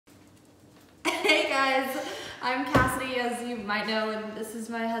guys, I'm Cassidy, as you might know, and this is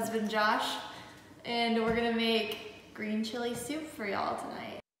my husband Josh, and we're gonna make green chili soup for y'all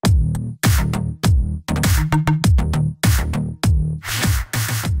tonight.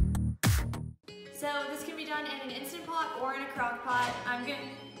 So this can be done in an Instant Pot or in a crock pot. I'm going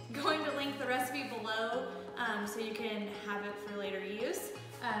to link the recipe below so you can have it for later use.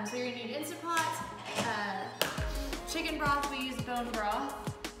 So you're gonna need Instant Pot, chicken broth, we use bone broth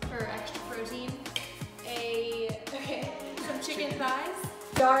for extra protein, some chicken thighs,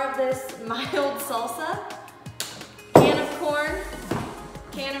 jar of this mild salsa, can of corn,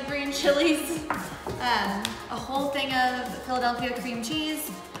 can of green chilies, a whole thing of Philadelphia cream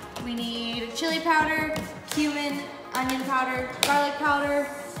cheese. We need chili powder, cumin, onion powder, garlic powder,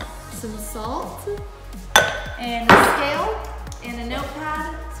 some salt, and a scale, and a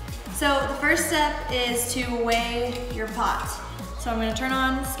notepad. So the first step is to weigh your pot. So I'm gonna turn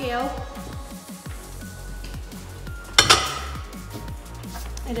on the scale.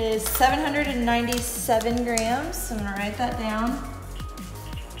 It is 797 grams, so I'm gonna write that down.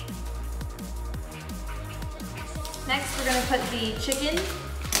 Next, we're gonna put the chicken.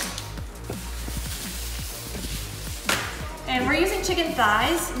 And we're using chicken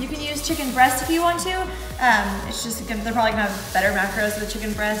thighs. You can use chicken breast if you want to. It's just, they're probably gonna have better macros with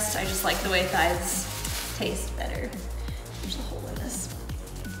chicken breast. I just like the way thighs taste better. There's a hole in this.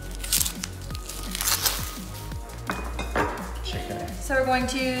 Chicken. So we're going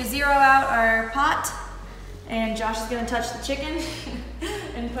to zero out our pot, and Josh is gonna touch the chicken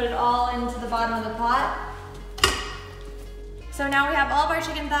and put it all into the bottom of the pot. So now we have all of our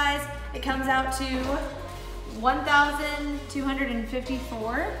chicken thighs. It comes out to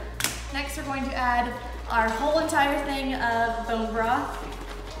 1,254. Next, we're going to add our whole entire thing of bone broth.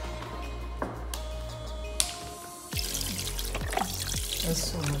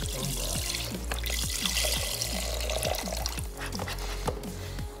 That's so much bone broth.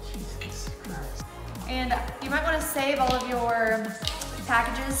 Jesus Christ. And you might want to save all of your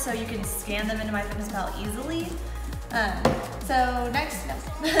packages so you can scan them into MyFitnessPal easily. So next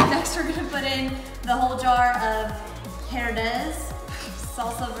we're gonna put in the whole jar of Herdez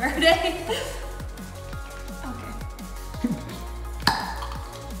Salsa Verde. Okay.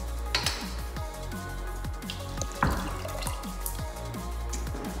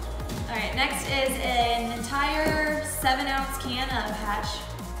 All right, next is an entire 7-ounce can of Hatch.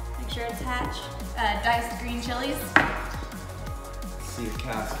 Make sure it's Hatch. Diced green chilies. Let's see if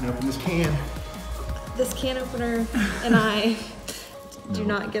Cass can open this can. This can opener and I do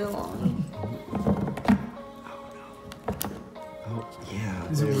not get along. Oh, yeah,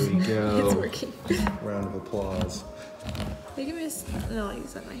 there we go. It's working. Round of applause. Hey, give me a, no, I'll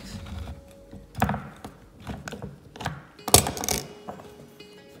use that knife.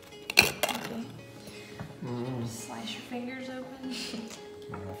 Okay. Just slice your fingers open.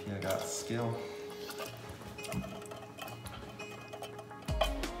 I don't know if you got skill.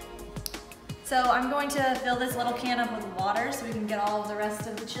 So I'm going to fill this little can up with water so we can get all of the rest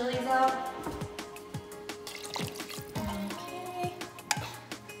of the chilies out. Okay.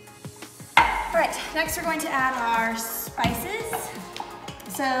 All right, next we're going to add our spices.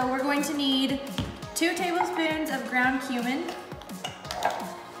 So we're going to need 2 tablespoons of ground cumin,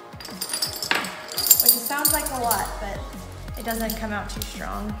 which sounds like a lot, but it doesn't come out too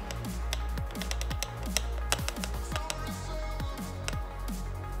strong.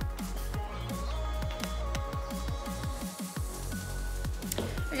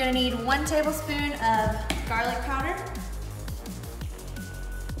 You're gonna need 1 tablespoon of garlic powder.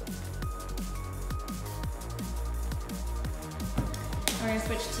 We're gonna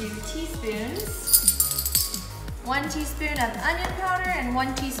switch to teaspoons. 1 teaspoon of onion powder and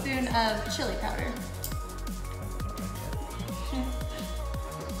 1 teaspoon of chili powder.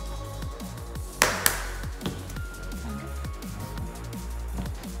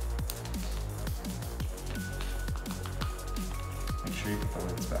 Make sure you put the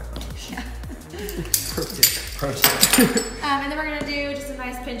lids back on. Yeah. Pro tip. And then we're gonna do just a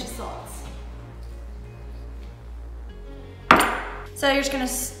nice pinch of salt. So you're just gonna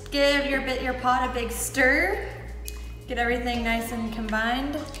give your pot a big stir. Get everything nice and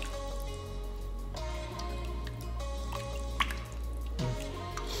combined.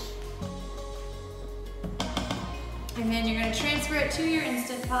 And then you're gonna transfer it to your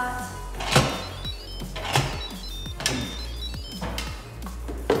Instant Pot.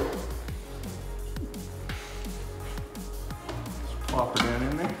 Plop her down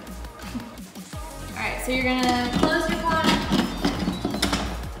in there. All right, so you're gonna close your pot.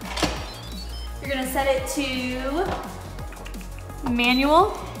 You're gonna set it to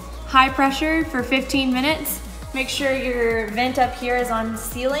manual high pressure for 15 minutes. Make sure your vent up here is on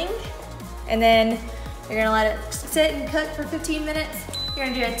sealing, and then you're gonna let it sit and cook for 15 minutes. You're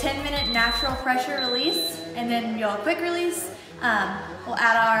gonna do a 10-minute natural pressure release, and then you'll quick release. We'll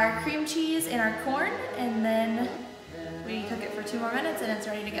add our cream cheese and our corn, and then we cook it for 2 more minutes and it's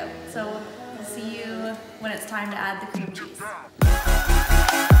ready to go. So we'll see you when it's time to add the cream cheese.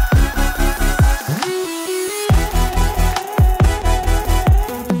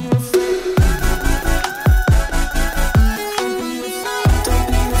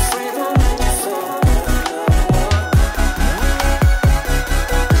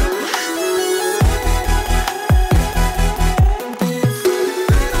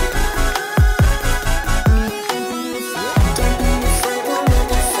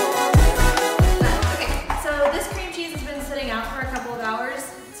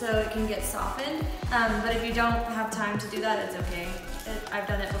 So it can get softened, but if you don't have time to do that, it's okay. I've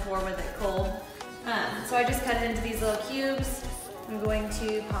done it before with it cold. So I just cut it into these little cubes. I'm going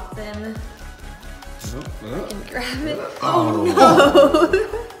to pop them and grab it. Oh no!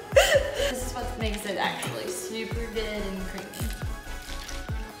 This is what makes it actually super good and creamy.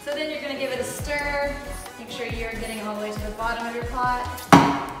 So then you're gonna give it a stir. Make sure you're getting all the way to the bottom of your pot.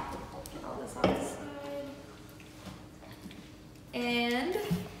 Get all this on the side. And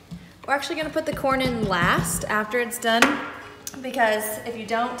we're actually gonna put the corn in last after it's done, because if you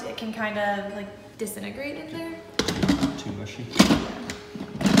don't, it can kind of like disintegrate in there. Too mushy.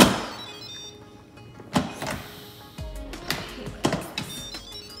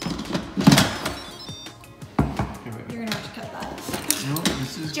 You're gonna have to cut that. No,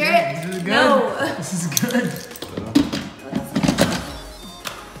 this is Jarrett, good. This is good. no. This is good.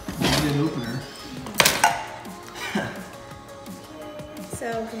 Need an opener. So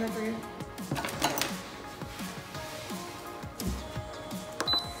come over here.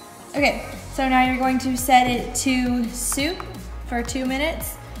 Okay, so now you're going to set it to soup for 2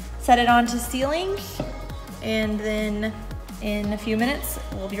 minutes. Set it on to sealing, and then in a few minutes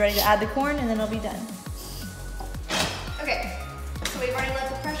we'll be ready to add the corn, and then it'll be done. Okay, so we've already let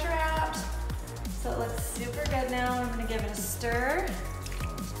the pressure out, so it looks super good now. I'm gonna give it a stir,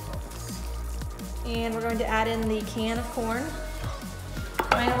 and we're going to add in the can of corn.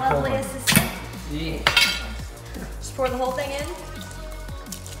 My lovely assistant. Yeah. Just pour the whole thing in.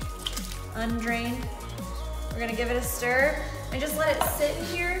 Undrain. We're gonna give it a stir and just let it sit in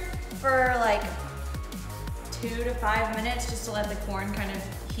here for like 2 to 5 minutes, just to let the corn kind of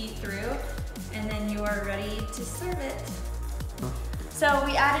heat through, and then you are ready to serve it. So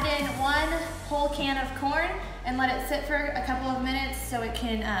we added in 1 whole can of corn and let it sit for a couple of minutes so it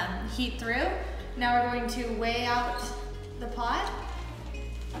can heat through. Now we're going to weigh out the pot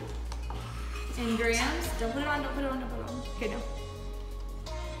in grams. Don't put it on, don't put it on, don't put it on. Okay, no.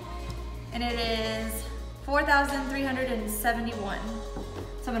 And it is 4,371.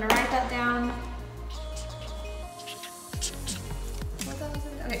 So I'm gonna write that down.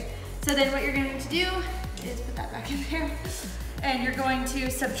 4,000, okay. So then what you're going to do is put that back in there. And you're going to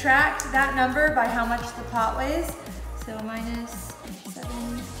subtract that number by how much the pot weighs. So minus 7.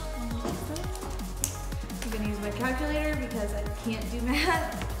 I'm gonna use my calculator because I can't do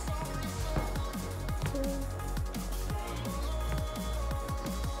math.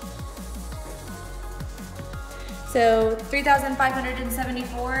 So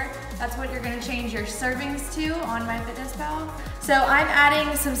 3,574, that's what you're gonna change your servings to on MyFitnessPal. So I'm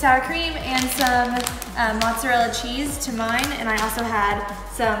adding some sour cream and some mozzarella cheese to mine, and I also had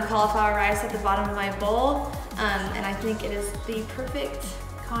some cauliflower rice at the bottom of my bowl, and I think it is the perfect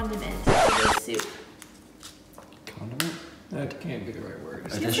condiment for this soup. Condiment? That can't be the right word.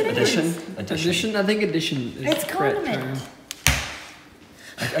 Addition? Addition? I think addition is It's the correct condiment. term.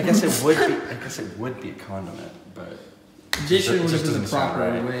 I guess it would be. I guess it would be a condiment, but Addition it was just in the doesn't sound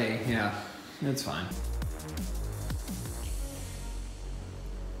proper right. way. Yeah, that's fine.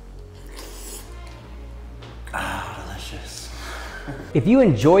 Ah, delicious. If you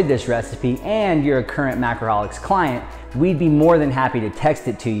enjoyed this recipe and you're a current Macroholics client, we'd be more than happy to text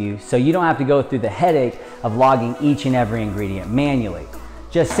it to you so you don't have to go through the headache of logging each and every ingredient manually.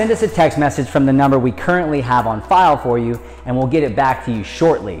 Just send us a text message from the number we currently have on file for you, and we'll get it back to you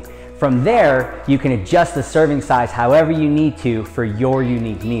shortly. From there, you can adjust the serving size however you need to for your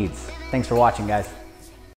unique needs. Thanks for watching, guys.